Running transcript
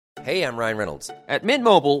Hey, I'm Ryan Reynolds. At Mint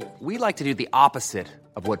Mobile, we like to do the opposite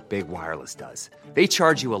of what Big Wireless does. They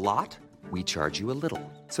charge you a lot, we charge you a little.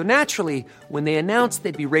 So naturally, when they announced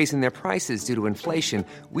they'd be raising their prices due to inflation,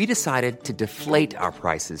 we decided to deflate our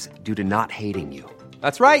prices due to not hating you.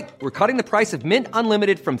 That's right. We're cutting the price of Mint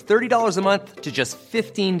Unlimited from $30 a month to just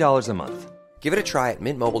 $15 a month. Give it a try at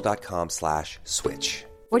mintmobile.com/switch.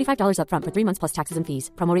 $45 up front for 3 months plus taxes and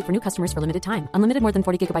fees. Promo rate for new customers for limited time. Unlimited more than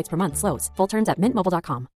 40 gigabytes per month. Slows full terms at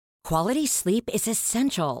mintmobile.com. Quality sleep is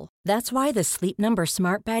essential. That's why the Sleep Number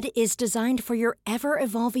Smart Bed is designed for your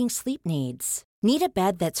ever-evolving sleep needs. Need a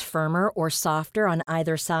bed that's firmer or softer on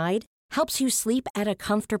either side? Helps you sleep at a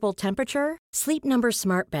comfortable temperature? Sleep Number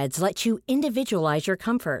Smart Beds let you individualize your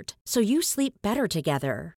comfort, so you sleep better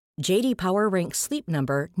together. J.D. Power ranks Sleep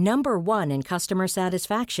Number number 1 in customer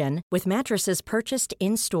satisfaction with mattresses purchased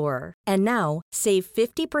in-store. And now, save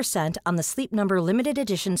 50% on the Sleep Number Limited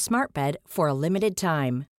Edition Smart Bed for a limited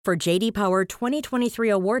time. For J.D. Power 2023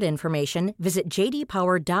 award information, visit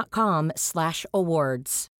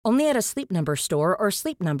jdpower.com/awards. Only at a Sleep Number store or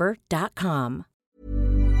sleepnumber.com.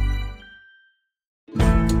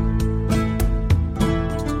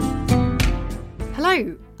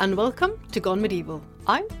 Hello, and welcome to Gone Medieval.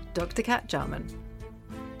 I'm Dr. Kat Jarman.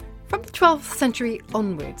 From the 12th century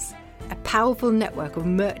onwards, a powerful network of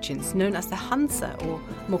merchants known as the Hansa, or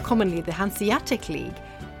more commonly the Hanseatic League,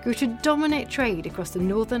 grew to dominate trade across the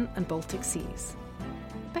northern and Baltic seas.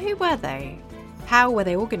 But who were they? How were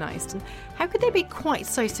they organised? And how could they be quite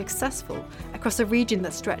so successful across a region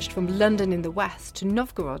that stretched from London in the west to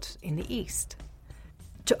Novgorod in the east?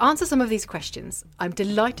 To answer some of these questions, I'm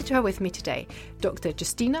delighted to have with me today Dr.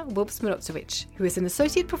 Justina Wubs-Milosevic, who is an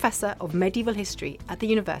Associate Professor of Medieval History at the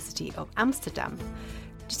University of Amsterdam.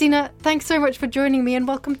 Justina, thanks so much for joining me and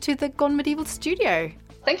welcome to the Gone Medieval studio.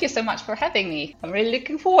 Thank you so much for having me. I'm really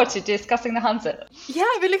looking forward to discussing the Hansa. Yeah,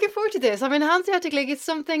 I've been looking forward to this. I mean, Hanseatic League is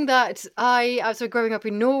something that as growing up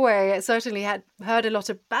in Norway, I certainly had heard a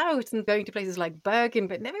lot about and going to places like Bergen,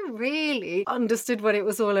 but never really understood what it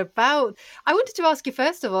was all about. I wanted to ask you,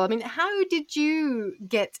 first of all, I mean, how did you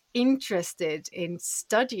get interested in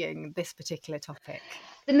studying this particular topic?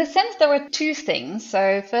 In a sense, there were two things.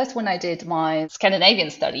 So first, when I did my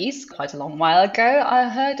Scandinavian studies quite a long while ago, I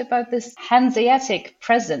heard about this Hanseatic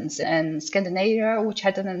presence in Scandinavia, which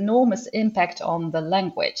had an enormous impact on the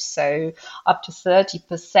language. So up to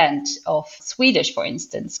 30% of Swedish, for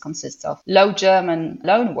instance, consists of Low German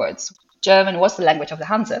loanwords. German was the language of the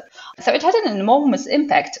Hanse. So it had an enormous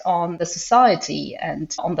impact on the society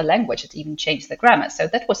and on the language. It even changed the grammar. So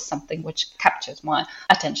that was something which captured my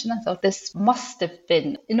attention. I thought this must have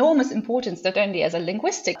been enormous importance, not only as a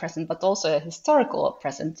linguistic present, but also a historical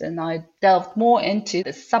present. And I delved more into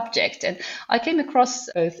the subject. And I came across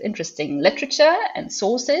both interesting literature and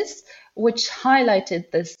sources which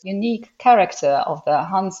highlighted this unique character of the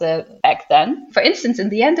Hanse back then. For instance, in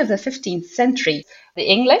the end of the 15th century, the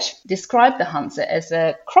English described the Hanse as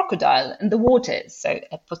a crocodile in the waters, so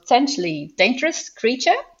a potentially dangerous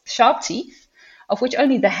creature, sharp teeth, of which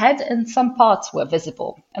only the head and some parts were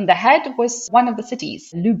visible. And the head was one of the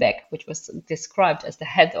cities, Lübeck, which was described as the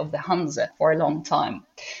head of the Hanse for a long time.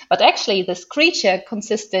 But actually, this creature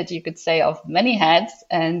consisted, you could say, of many heads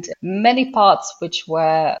and many parts, which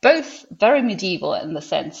were both very medieval in the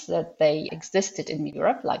sense that they existed in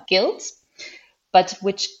Europe, like guilds, but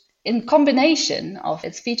which in combination of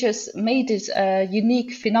its features made it a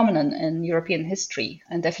unique phenomenon in European history,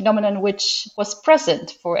 and a phenomenon which was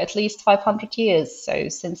present for at least 500 years, so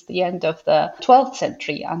since the end of the 12th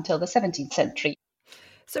century until the 17th century.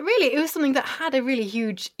 So really, it was something that had a really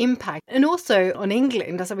huge impact, and also on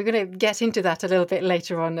England. So we're going to get into that a little bit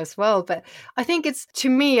later on as well. But I think it's, to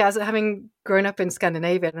me, as having grown up in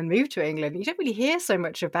Scandinavia and moved to England, you don't really hear so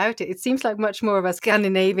much about it. It seems like much more of a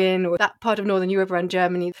Scandinavian or that part of Northern Europe around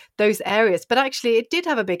Germany, those areas. But actually, it did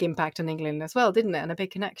have a big impact on England as well, didn't it? And a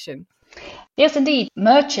big connection. Yes, indeed.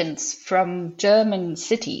 Merchants from German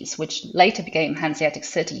cities, which later became Hanseatic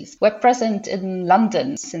cities, were present in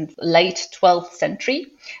London since the late 12th century.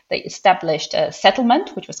 They established a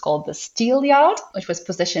settlement, which was called the Steel Yard, which was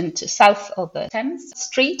positioned south of the Thames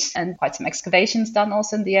Street, and quite some excavations done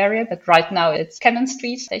also in the area. But right now it's Cannon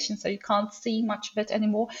Street station, so you can't see much of it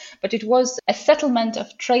anymore. But it was a settlement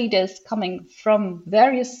of traders coming from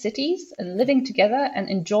various cities and living together and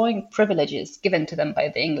enjoying privileges given to them by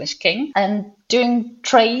the English king. voyaging and doing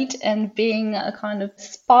trade and being a kind of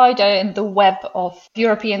spider in the web of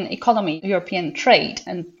European economy, European trade,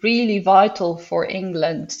 and really vital for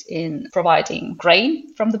England in providing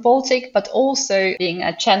grain from the Baltic, but also being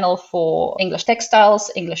a channel for English textiles,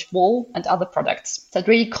 English wool, and other products. That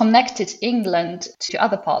really connected England to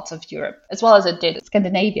other parts of Europe, as well as it did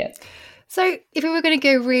Scandinavia. So if we were going to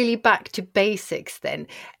go really back to basics then,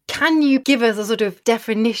 can you give us a sort of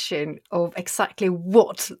definition of exactly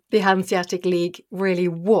what the Hanseatic League really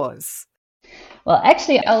was? Well,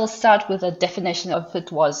 actually, I'll start with a definition of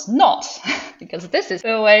it was not, because this is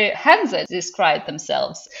the way Hanse described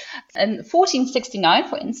themselves. In 1469,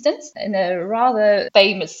 for instance, in a rather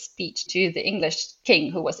famous speech to the English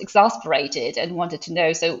king, who was exasperated and wanted to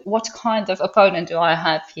know, so what kind of opponent do I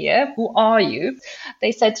have here? Who are you?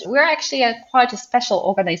 They said, we're actually quite a special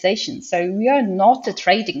organization. So we are not a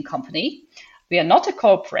trading company. We are not a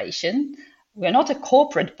corporation. We're not a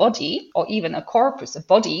corporate body or even a corpus, a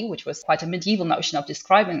body, which was quite a medieval notion of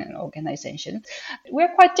describing an organization.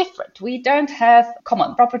 We're quite different. We don't have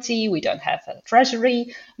common property. We don't have a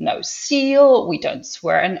treasury, no seal. We don't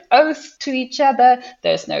swear an oath to each other.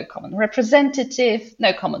 There's no common representative,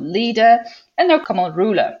 no common leader, and no common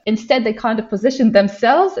ruler. Instead, they kind of positioned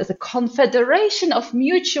themselves as a confederation of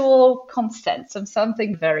mutual consent, so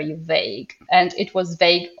something very vague. And it was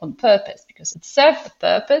vague on purpose because it served the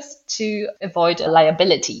purpose to avoid a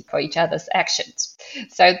liability for each other's actions.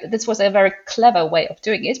 So this was a very clever way of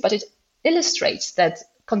doing it, but it illustrates that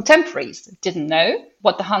contemporaries didn't know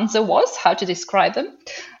what the Hanse was, how to describe them.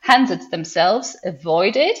 Hanses themselves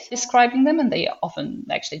avoided describing them, and they often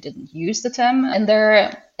actually didn't use the term in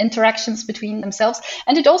their interactions between themselves.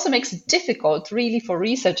 And it also makes it difficult, really, for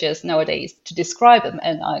researchers nowadays to describe them.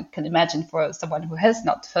 And I can imagine for someone who has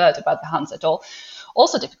not heard about the Hanse at all,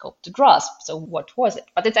 also difficult to grasp. So what was it?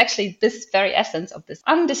 But it's actually this very essence of this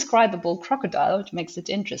undescribable crocodile which makes it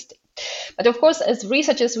interesting. But of course, as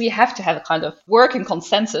researchers, we have to have a kind of working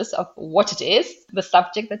consensus of what it is, the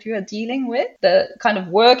subject that we are dealing with. The kind of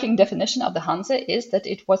working definition of the Hanse is that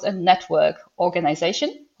it was a network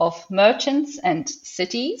organization of merchants and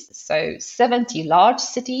cities, so 70 large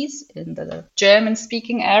cities in the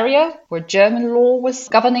German-speaking area where German law was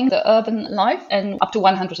governing the urban life, and up to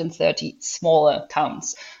 130 smaller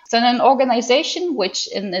towns. So an organization which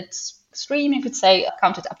in its extreme, you could say,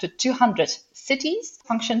 counted up to 200 cities,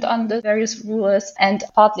 functioned under various rulers and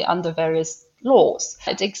partly under various laws.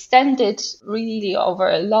 It extended really over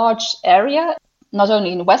a large area, not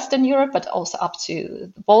only in Western Europe, but also up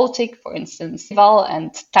to the Baltic. For instance, Val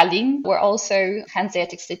and Tallinn were also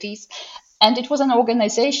Hanseatic cities. And it was an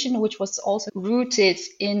organization which was also rooted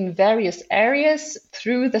in various areas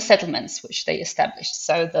through the settlements which they established.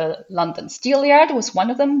 So the London Steelyard was one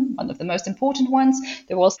of them, one of the most important ones.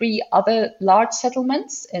 There were 3 other large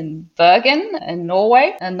settlements in Bergen in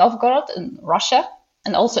Norway, and Novgorod in Russia,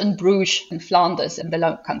 and also in Bruges in Flanders in the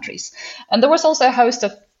Low Countries. And there was also a host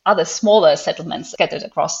of other smaller settlements scattered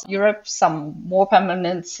across Europe, some more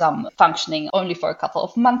permanent, some functioning only for a couple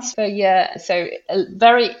of months per year. So a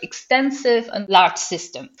very extensive and large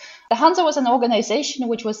system. The Hanse was an organization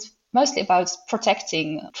which was mostly about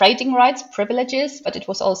protecting trading rights, privileges, but it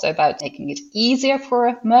was also about making it easier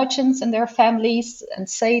for merchants and their families and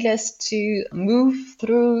sailors to move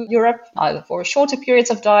through Europe, either for shorter periods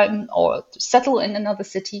of time or to settle in another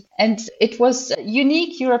city. And it was a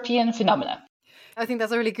unique European phenomenon. I think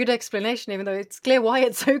that's a really good explanation, even though it's clear why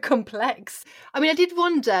it's so complex. I mean, I did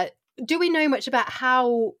wonder, do we know much about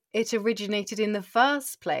how it originated in the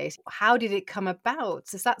first place? How did it come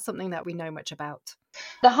about? Is that something that we know much about?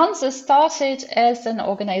 The Hanse started as an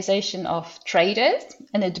organization of traders,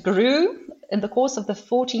 and it grew in the course of the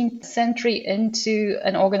 14th century into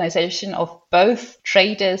an organization of both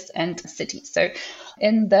traders and cities. So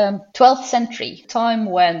in the 12th century, time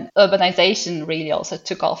when urbanization really also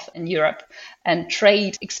took off in Europe and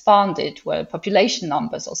trade expanded, where population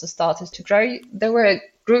numbers also started to grow, there were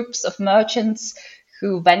groups of merchants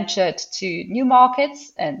who ventured to new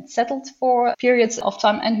markets and settled for periods of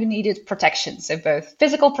time and who needed protection. So both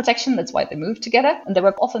physical protection, that's why they moved together, and they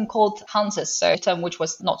were often called Hanses, so a term which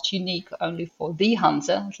was not unique only for the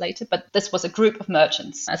Hanse later, but this was a group of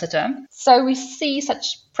merchants as a term. So we see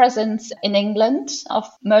such presence in England of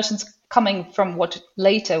merchants coming from what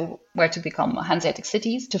later were to become Hanseatic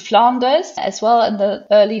cities, to Flanders as well in the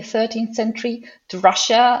early 13th century, to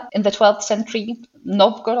Russia in the 12th century,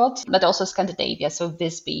 Novgorod, but also Scandinavia. So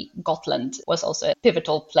Visby, Gotland was also a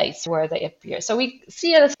pivotal place where they appear. So we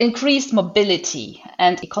see an increased mobility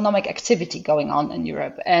and economic activity going on in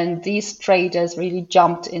Europe. And these traders really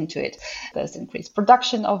jumped into it. There's increased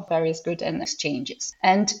production of various goods and exchanges.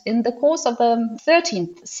 And in the course of the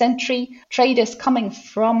 13th century, traders coming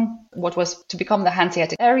from what was to become the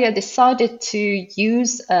Hanseatic area decided to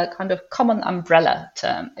use a kind of common umbrella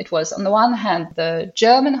term. It was, on the one hand, the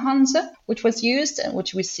German Hanse, which was used and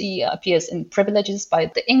which we see appears in privileges by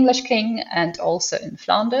the English king and also in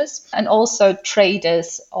Flanders, and also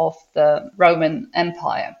traders of the Roman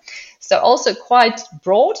Empire. So also quite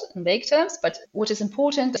broad in vague terms, but what is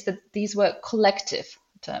important is that these were collective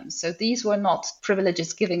terms. So these were not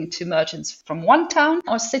privileges given to merchants from one town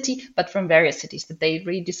or city, but from various cities, that they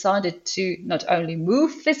really decided to not only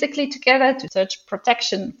move physically together, to search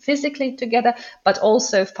protection physically together, but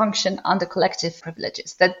also function under collective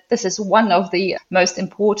privileges. That this is one of the most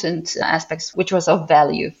important aspects which was of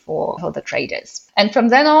value for the traders. And from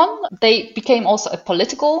then on, they became also a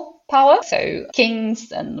political power. So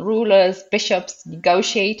kings and rulers, bishops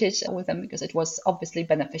negotiated with them because it was obviously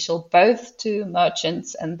beneficial both to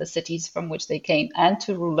merchants and the cities from which they came and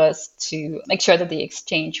to rulers to make sure that the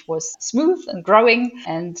exchange was smooth and growing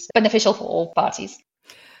and beneficial for all parties.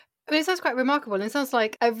 I mean, it sounds quite remarkable, and it sounds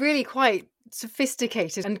like a really quite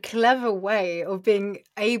sophisticated and clever way of being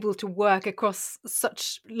able to work across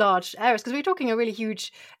such large areas, because we're talking a really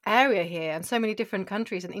huge area here and so many different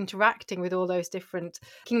countries and interacting with all those different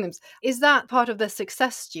kingdoms. Is that part of the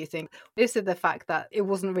success, do you think? Is it the fact that it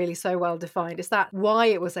wasn't really so well defined? Is that why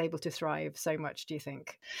it was able to thrive so much, do you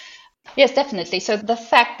think? Yes, definitely. So the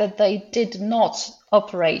fact that they did not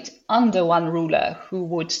operate under one ruler who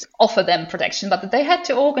would offer them protection, but that they had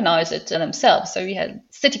to organize it themselves. So we had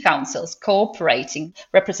city councils cooperating,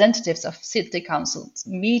 representatives of city councils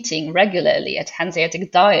meeting regularly at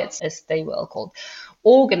Hanseatic diets, as they were called,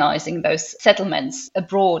 organizing those settlements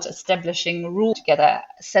abroad, establishing rules together,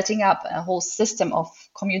 setting up a whole system of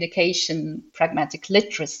communication, pragmatic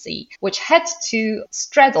literacy, which had to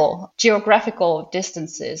straddle geographical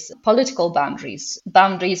distances, political boundaries,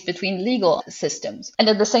 boundaries between legal systems, and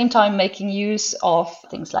at the same time making use of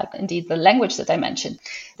things like, indeed, the language that I mentioned.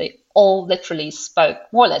 They all literally spoke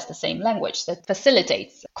more or less the same language that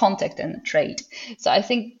facilitates contact and trade. So I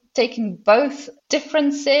think taking both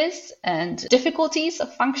differences and difficulties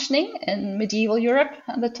of functioning in medieval Europe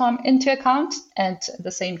at the time into account, and at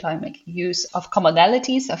the same time making use of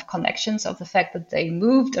commonalities, of connections, of the fact that they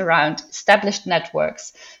moved around established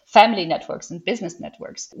networks, family networks and business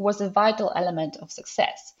networks, was a vital element of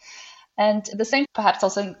success. And the same perhaps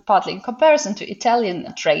also partly in comparison to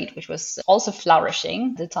Italian trade, which was also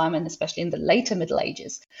flourishing at the time, and especially in the later Middle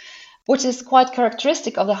Ages. What is quite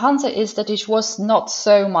characteristic of the Hanse is that it was not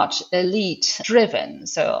so much elite driven.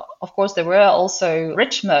 So, of course, there were also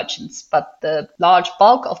rich merchants, but the large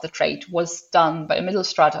bulk of the trade was done by a middle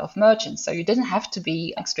strata of merchants. So you didn't have to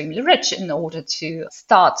be extremely rich in order to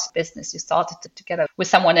start business. You started together with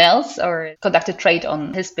someone else or conducted trade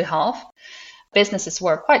on his behalf. Businesses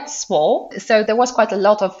were quite small, so there was quite a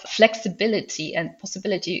lot of flexibility and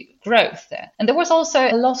possibility growth there. And there was also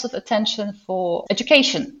a lot of attention for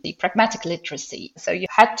education, the pragmatic literacy. So you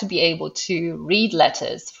had to be able to read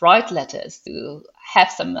letters, write letters, to have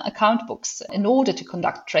some account books in order to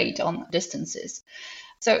conduct trade on distances.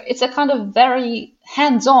 So it's a kind of very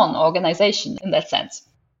hands-on organization in that sense.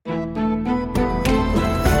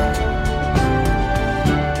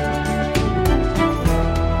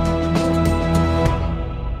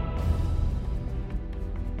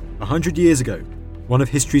 100 years ago, one of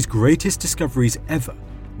history's greatest discoveries ever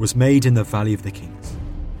was made in the Valley of the Kings.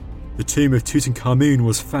 The tomb of Tutankhamun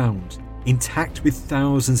was found, intact with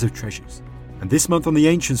thousands of treasures. And this month on The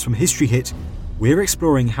Ancients from History Hit, we're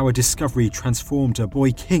exploring how a discovery transformed a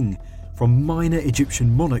boy king from minor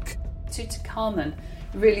Egyptian monarch. Tutankhamun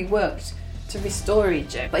really worked to restore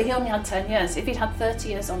Egypt, but he only had 10 years. If he'd had 30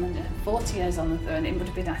 years on the 40 years on the throne, it would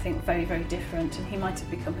have been, I think, very, very different, and he might have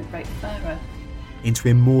become a great pharaoh. Into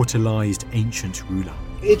immortalised ancient ruler.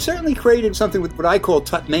 It certainly created something with what I call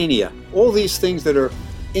Tutmania. All these things that are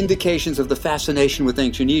indications of the fascination with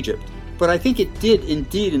ancient Egypt. But I think it did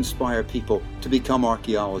indeed inspire people to become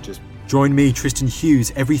archaeologists. Join me, Tristan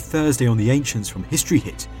Hughes, every Thursday on The Ancients from History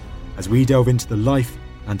Hit as we delve into the life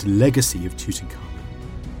and legacy of Tutankhamun,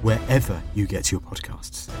 wherever you get your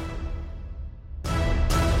podcasts.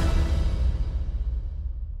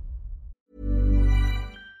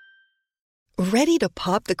 Ready to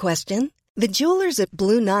pop the question? The jewelers at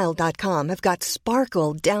BlueNile.com have got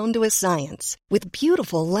sparkle down to a science with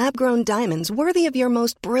beautiful lab-grown diamonds worthy of your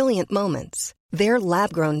most brilliant moments. Their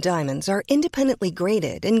lab-grown diamonds are independently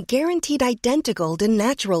graded and guaranteed identical to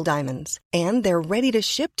natural diamonds, and they're ready to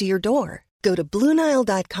ship to your door. Go to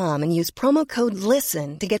BlueNile.com and use promo code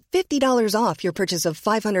LISTEN to get $50 off your purchase of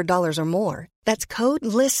 $500 or more. That's code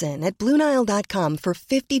LISTEN at BlueNile.com for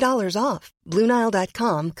 $50 off.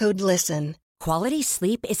 BlueNile.com, code LISTEN. Quality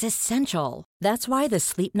sleep is essential. That's why the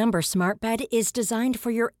Sleep Number Smart Bed is designed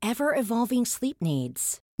for your ever-evolving sleep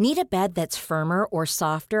needs. Need a bed that's firmer or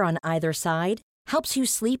softer on either side? Helps you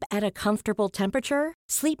sleep at a comfortable temperature?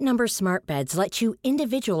 Sleep Number Smart Beds let you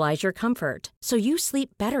individualize your comfort, so you sleep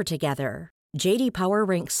better together. J.D. Power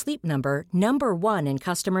ranks Sleep Number number 1 in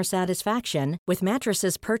customer satisfaction with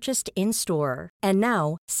mattresses purchased in-store. And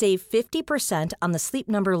now, save 50% on the Sleep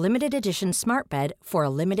Number Limited Edition Smart Bed for a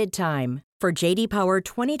limited time. For J.D. Power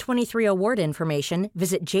 2023 award information,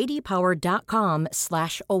 visit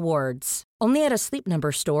jdpower.com/awards. Only at a Sleep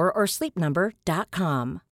Number store or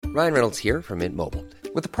sleepnumber.com. Ryan Reynolds here from Mint Mobile.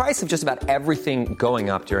 With the price of just about everything going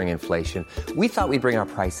up during inflation, we thought we'd bring our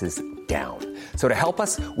prices down. So to help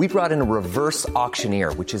us, we brought in a reverse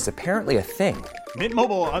auctioneer, which is apparently a thing. Mint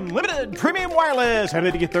Mobile Unlimited Premium Wireless. How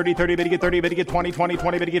to get 30, 30, bit to get 30, bit to get 20, 20,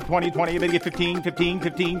 20, bit to get 20, 20, bit to get 15, 15,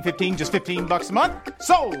 15, 15, just $15 a month?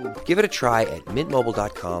 Sold! Give it a try at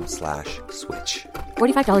mintmobile.com/switch.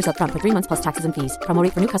 $45 up front for 3 months plus taxes and fees. Promo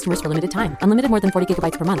rate for new customers for limited time. Unlimited more than 40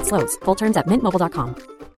 gigabytes per month. Slows full terms at mintmobile.com.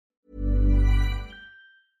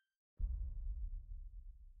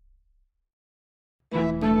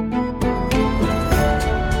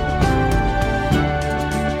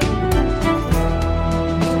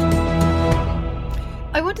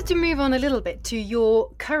 I wanted to move on a little bit to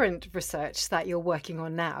your current research that you're working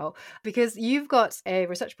on now, because you've got a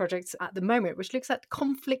research project at the moment which looks at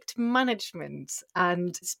conflict management,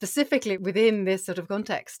 and specifically within this sort of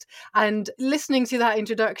context. And listening to that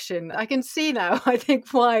introduction, I can see now, I think,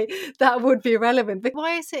 why that would be relevant. But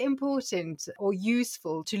why is it important or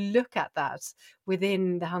useful to look at that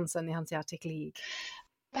within the Hansa and the Hanseatic League?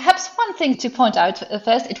 Perhaps one thing to point out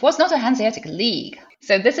first, it was not a Hanseatic League.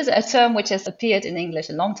 So this is a term which has appeared in English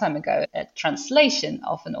a long time ago, a translation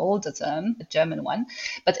of an older term, a German one.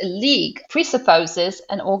 But a league presupposes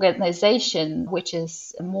an organization which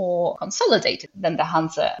is more consolidated than the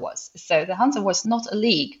Hansa was. So the Hansa was not a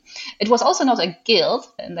league. It was also not a guild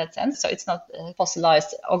in that sense. So it's not a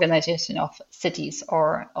fossilized organization of cities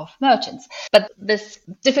or of merchants. But this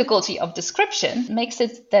difficulty of description makes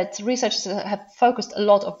it that researchers have focused a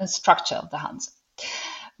lot on the structure of the Hansa.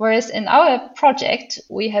 Whereas in our project,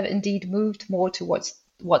 we have indeed moved more towards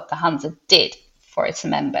what the Hansa did for its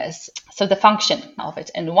members. So the function of it.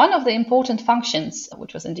 And one of the important functions,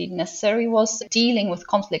 which was indeed necessary, was dealing with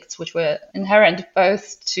conflicts which were inherent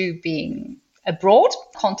both to being abroad,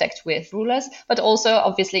 contact with rulers, but also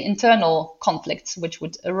obviously internal conflicts which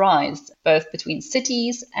would arise both between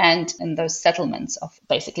cities and in those settlements of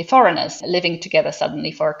basically foreigners living together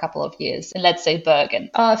suddenly for a couple of years in, let's say,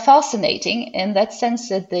 Bergen, are fascinating in that sense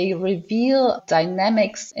that they reveal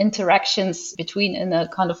dynamics, interactions between in a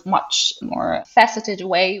kind of much more faceted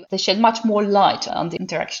way. They shed much more light on the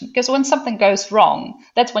interaction, because when something goes wrong,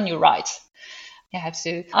 that's when you write. You have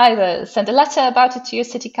to either send a letter about it to your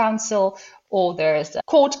city council, or there's a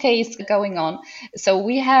court case going on. So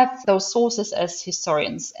we have those sources as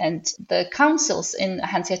historians, and the councils in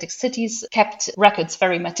Hanseatic cities kept records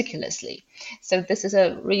very meticulously. So this is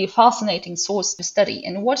a really fascinating source to study.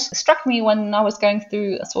 And what struck me when I was going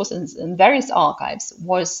through sources in various archives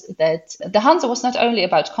was that the Hansa was not only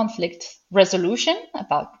about conflict resolution,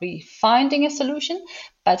 about really finding a solution,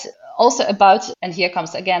 but also about, and here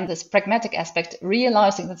comes again this pragmatic aspect,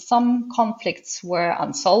 realizing that some conflicts were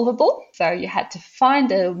unsolvable. So you had to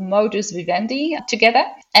find a modus vivendi together.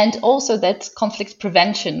 And also that conflict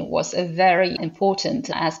prevention was a very important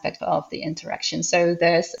aspect of the interaction. So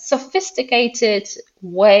there's a sophisticated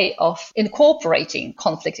way of incorporating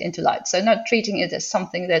conflict into life. So not treating it as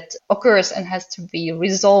something that occurs and has to be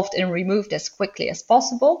resolved and removed as quickly as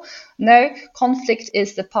possible. No, conflict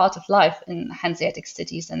is the part of life in Hanseatic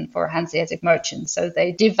cities and for Hanseatic merchants. So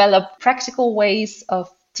they develop practical ways of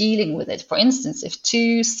dealing with it. For instance, if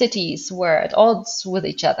two cities were at odds with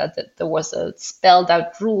each other, that there was a spelled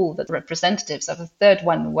out rule that representatives of a third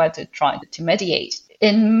one were to try to mediate.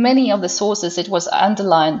 In many of the sources, it was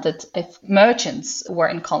underlined that if merchants were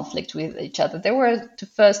in conflict with each other, they were to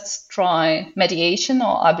first try mediation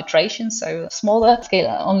or arbitration, so smaller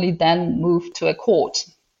scale, only then move to a court.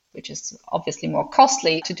 which is obviously more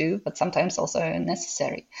costly to do, but sometimes also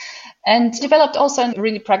necessary. And developed also a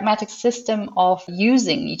really pragmatic system of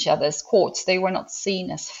using each other's courts. They were not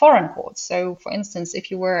seen as foreign courts. So, for instance,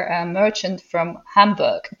 if you were a merchant from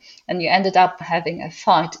Hamburg and you ended up having a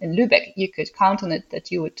fight in Lübeck, you could count on it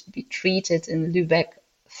that you would be treated in Lübeck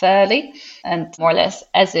fairly and more or less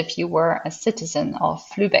as if you were a citizen of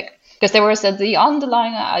Lübeck. Because there was the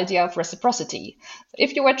underlying idea of reciprocity.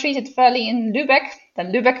 If you were treated fairly in Lübeck,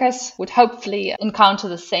 then Lübeckers would hopefully encounter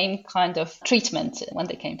the same kind of treatment when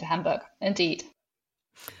they came to Hamburg. Indeed.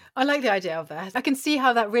 I like the idea of that. I can see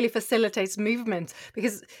how that really facilitates movement,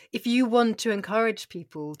 because if you want to encourage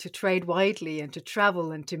people to trade widely and to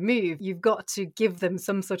travel and to move, you've got to give them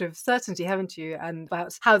some sort of certainty, haven't you, and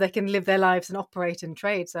about how they can live their lives and operate and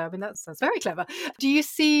trade. So, I mean, that sounds very clever. Do you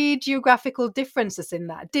see geographical differences in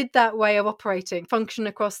that? Did that way of operating function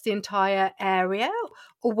across the entire area?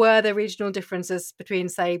 Or were there regional differences between,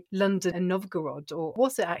 say, London and Novgorod? Or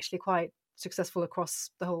was it actually quite successful across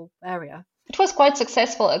the whole area? It was quite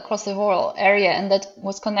successful across the whole area, and that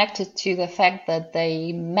was connected to the fact that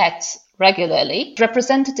they met regularly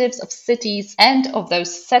representatives of cities and of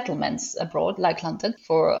those settlements abroad, like London,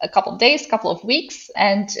 for a couple of days, couple of weeks,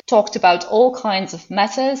 and talked about all kinds of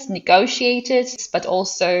matters, negotiated, but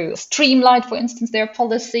also streamlined, for instance, their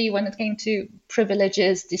policy when it came to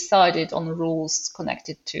privileges, decided on rules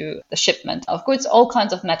connected to the shipment of goods, all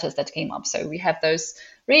kinds of matters that came up. So we have those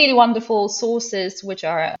really wonderful sources, which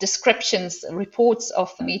are descriptions, reports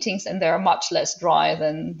of meetings, and they are much less dry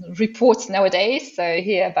than reports nowadays. So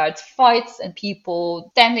here about fights and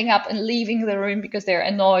people standing up and leaving the room because they're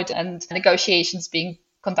annoyed, and negotiations being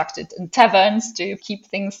conducted in taverns to keep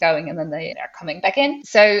things going, and then they are coming back in.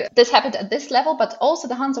 So this happened at this level, but also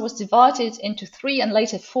the Hansa was divided into 3 and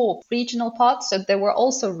later 4 regional parts. So there were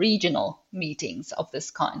also regional meetings of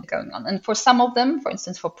this kind going on. And for some of them, for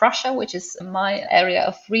instance, for Prussia, which is my area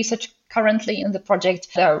of research currently in the project,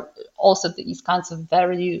 there are also these kinds of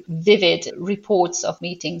very vivid reports of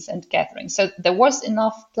meetings and gatherings. So there was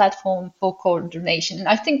enough platform for coordination. And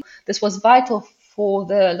I think this was vital for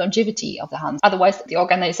the longevity of the Hansa. Otherwise, the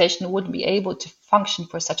organization wouldn't be able to function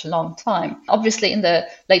for such a long time. Obviously, in the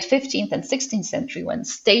late 15th and 16th century, when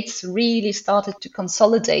states really started to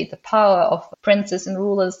consolidate, the power of princes and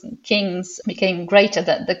rulers and kings became greater,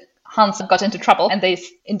 that the Hansa got into trouble, and they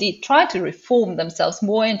indeed tried to reform themselves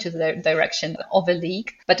more into the direction of a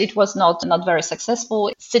league, but it was not very successful.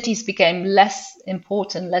 Cities became less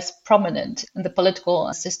important, less prominent in the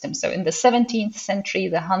political system. So in the 17th century,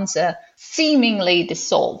 the Hansa seemingly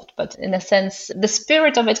dissolved, but in a sense, the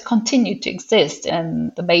spirit of it continued to exist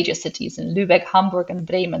in the major cities in Lübeck, Hamburg, and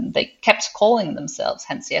Bremen. They kept calling themselves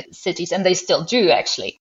Hanseatic cities, and they still do,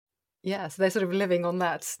 actually. Yeah, so they're sort of living on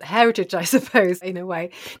that heritage, I suppose, in a way.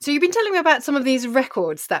 So you've been telling me about some of these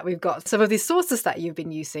records that we've got, some of these sources that you've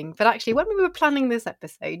been using. But actually, when we were planning this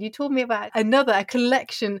episode, you told me about a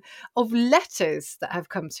collection of letters that have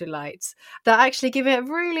come to light that actually give a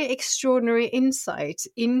really extraordinary insight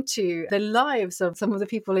into the lives of some of the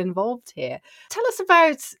people involved here. Tell us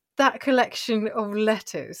about that collection of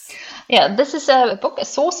letters. Yeah, this is a book, a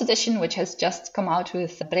source edition, which has just come out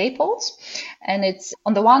with Brepols. And it's,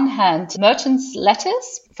 on the one hand, merchants'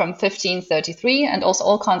 letters from 1533 and also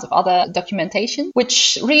all kinds of other documentation,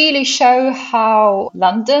 which really show how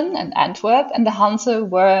London and Antwerp and the Hansa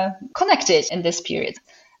were connected in this period.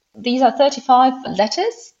 These are 35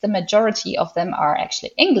 letters. The majority of them are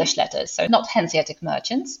actually English letters, so not Hanseatic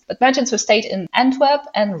merchants, but merchants who stayed in Antwerp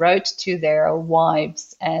and wrote to their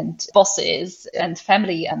wives and bosses and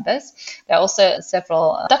family members. There are also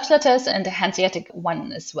several Dutch letters and a Hanseatic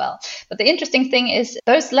one as well. But the interesting thing is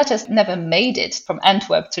those letters never made it from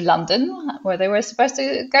Antwerp to London, where they were supposed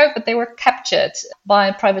to go, but they were captured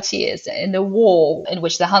by privateers in a war in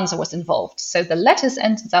which the Hansa was involved. So the letters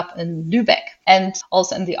ended up in Lübeck and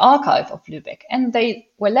also in the archive of Lübeck, and they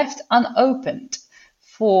were left unopened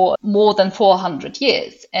for more than 400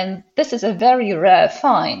 years. And this is a very rare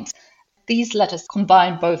find. These letters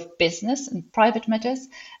combine both business and private matters,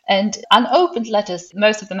 and unopened letters,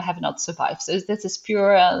 most of them have not survived. So this is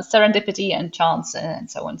pure serendipity and chance and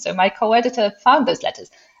so on. So my co-editor found those letters.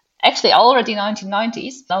 Actually, already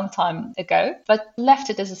 1990s, long time ago, but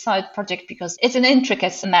left it as a side project because it's an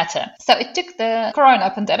intricate matter. So it took the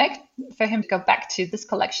corona pandemic for him to go back to this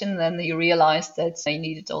collection. Then he realized that he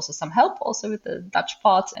needed also some help, also with the Dutch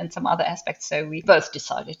part and some other aspects. So we both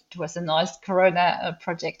decided it was a nice corona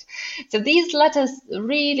project. So these letters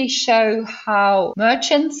really show how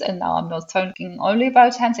merchants, and now I'm not talking only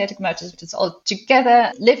about Hanseatic merchants, but it's all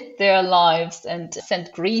together, lived their lives and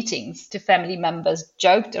sent greetings to family members,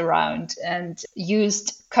 joked around around and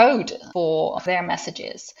used code for their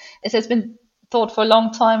messages. It has been thought for a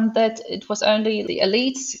long time that it was only the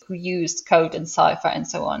elites who used code and cipher and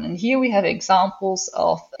so on. And here we have examples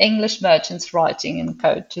of English merchants writing in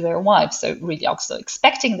code to their wives, so really also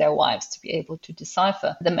expecting their wives to be able to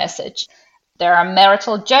decipher the message. There are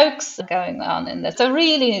marital jokes going on in there. So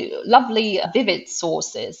really lovely, vivid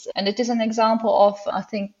sources. And it is an example of, I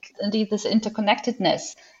think, indeed this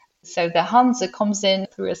interconnectedness. So the Hanse comes in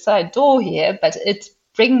through a side door here, but it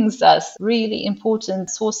brings us really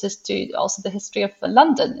important sources to also the history of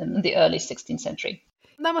London in the early 16th century.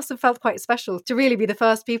 That must have felt quite special to really be the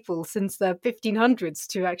first people since the 1500s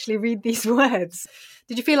to actually read these words.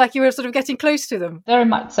 Did you feel like you were sort of getting close to them? Very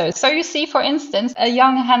much so. So you see, for instance, a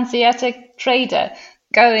young Hanseatic trader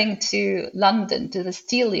going to London to the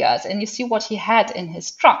steelyards, and you see what he had in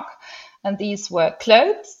his trunk. And these were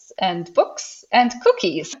clothes and books and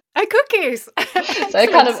cookies. And cookies! So a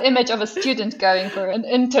kind of image of a student going for an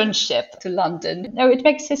internship to London. No, it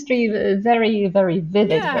makes history very, very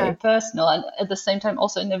vivid, very personal, and at the same time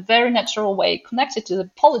also in a very natural way connected to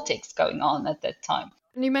the politics going on at that time.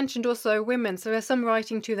 And you mentioned also women, so there's some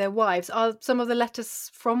writing to their wives. Are some of the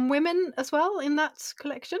letters from women as well in that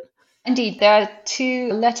collection? Indeed, there are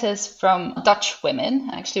 2 letters from Dutch women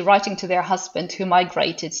actually writing to their husband who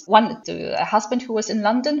migrated. One to a husband who was in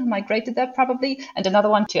London, who migrated there probably, and another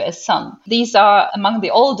one to a son. These are among the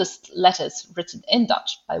oldest letters written in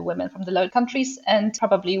Dutch by women from the Low Countries, and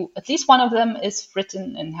probably at least one of them is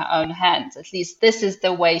written in her own hand. At least this is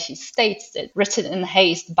the way she states it, written in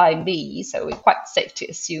haste by me, so it's quite safe to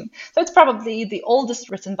assume. So it's probably the oldest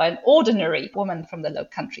written by an ordinary woman from the Low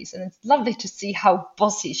Countries, and it's lovely to see how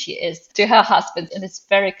bossy she is to her husband, and it's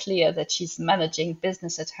very clear that she's managing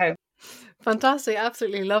business at home. Fantastic,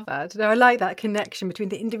 absolutely love that. No, I like that connection between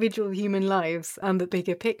the individual human lives and the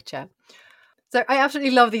bigger picture. So I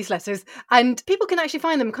absolutely love these letters, and people can actually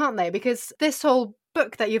find them, can't they? Because this whole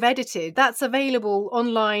book that you've edited, that's available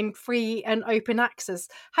online, free and open access.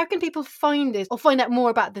 How can people find it or find out more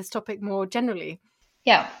about this topic more generally?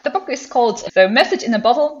 Yeah, the book is called The Message in a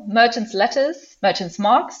Bottle, Merchants' Letters, Merchants'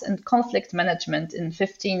 Marks and Conflict Management in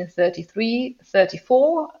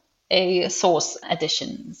 1533-34, a source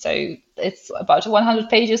edition. So it's about 100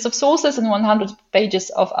 pages of sources and 100 pages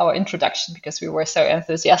of our introduction because we were so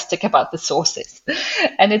enthusiastic about the sources.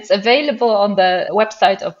 And it's available on the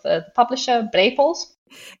website of the publisher, Brepols.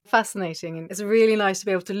 Fascinating. And it's really nice to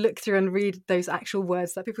be able to look through and read those actual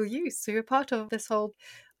words that people use. So you're part of this whole...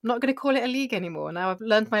 I'm not going to call it a league anymore. Now I've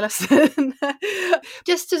learned my lesson.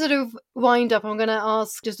 Just to sort of wind up, I'm going to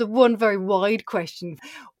ask just one very wide question.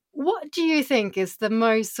 What do you think is the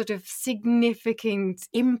most sort of significant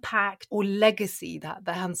impact or legacy that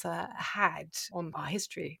the Hanse had on our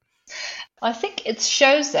history? I think it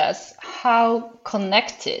shows us how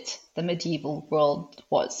connected the medieval world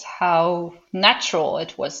was, how natural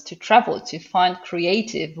it was to travel, to find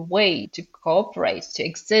creative way to cooperate, to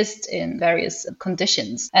exist in various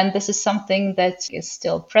conditions. And this is something that is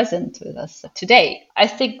still present with us today. I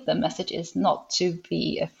think the message is not to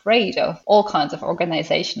be afraid of all kinds of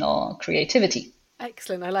organizational creativity.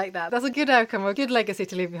 Excellent. I like that. That's a good outcome, or a good legacy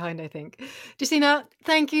to leave behind, I think. Justina,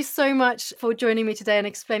 thank you so much for joining me today and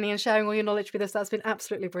explaining and sharing all your knowledge with us. That's been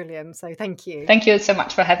absolutely brilliant. So thank you. Thank you so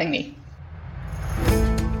much for having me.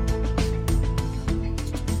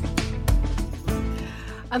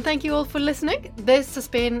 And thank you all for listening. This has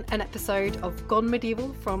been an episode of Gone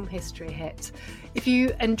Medieval from History Hit. If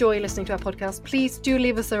you enjoy listening to our podcast, please do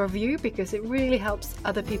leave us a review because it really helps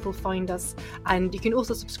other people find us. And you can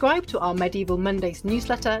also subscribe to our Medieval Mondays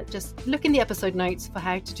newsletter. Just look in the episode notes for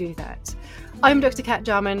how to do that. I'm Dr. Kat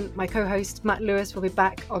Jarman. My co-host Matt Lewis will be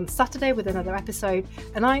back on Saturday with another episode,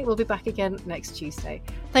 and I will be back again next Tuesday.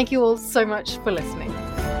 Thank you all so much for listening.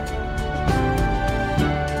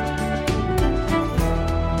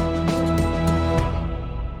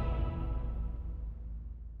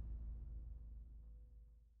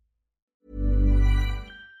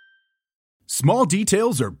 Small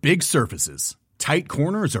details are big surfaces. Tight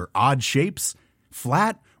corners are odd shapes.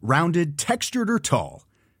 Flat, rounded, textured, or tall.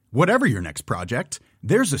 Whatever your next project,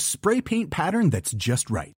 there's a spray paint pattern that's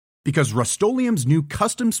just right. Because Rust-Oleum's new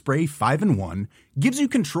Custom Spray 5-in-1 gives you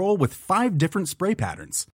control with 5 different spray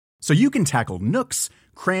patterns. So you can tackle nooks,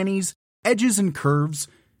 crannies, edges, and curves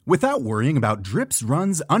without worrying about drips,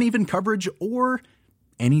 runs, uneven coverage, or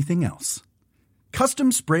anything else.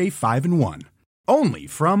 Custom Spray 5-in-1. Only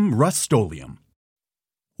from Rust-Oleum.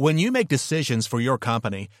 When you make decisions for your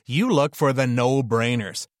company, you look for the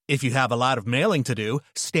no-brainers. If you have a lot of mailing to do,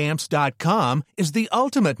 Stamps.com is the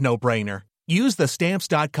ultimate no-brainer. Use the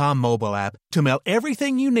Stamps.com mobile app to mail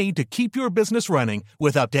everything you need to keep your business running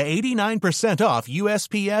with up to 89% off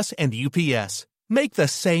USPS and UPS. Make the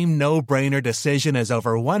same no-brainer decision as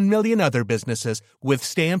over 1 million other businesses with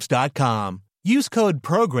Stamps.com. Use code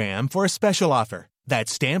PROGRAM for a special offer.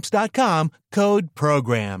 That's Stamps.com, code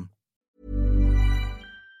PROGRAM.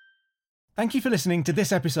 Thank you for listening to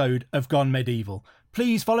this episode of Gone Medieval.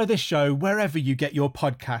 Please follow this show wherever you get your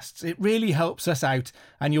podcasts. It really helps us out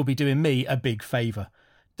and you'll be doing me a big favour.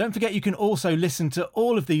 Don't forget you can also listen to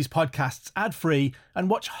all of these podcasts ad-free and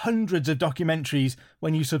watch hundreds of documentaries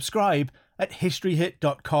when you subscribe at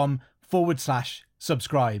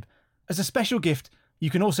historyhit.com/subscribe. As a special gift, you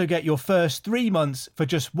can also get your first 3 months for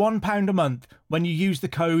just £1 a month when you use the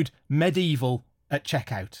code MEDIEVAL at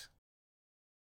checkout.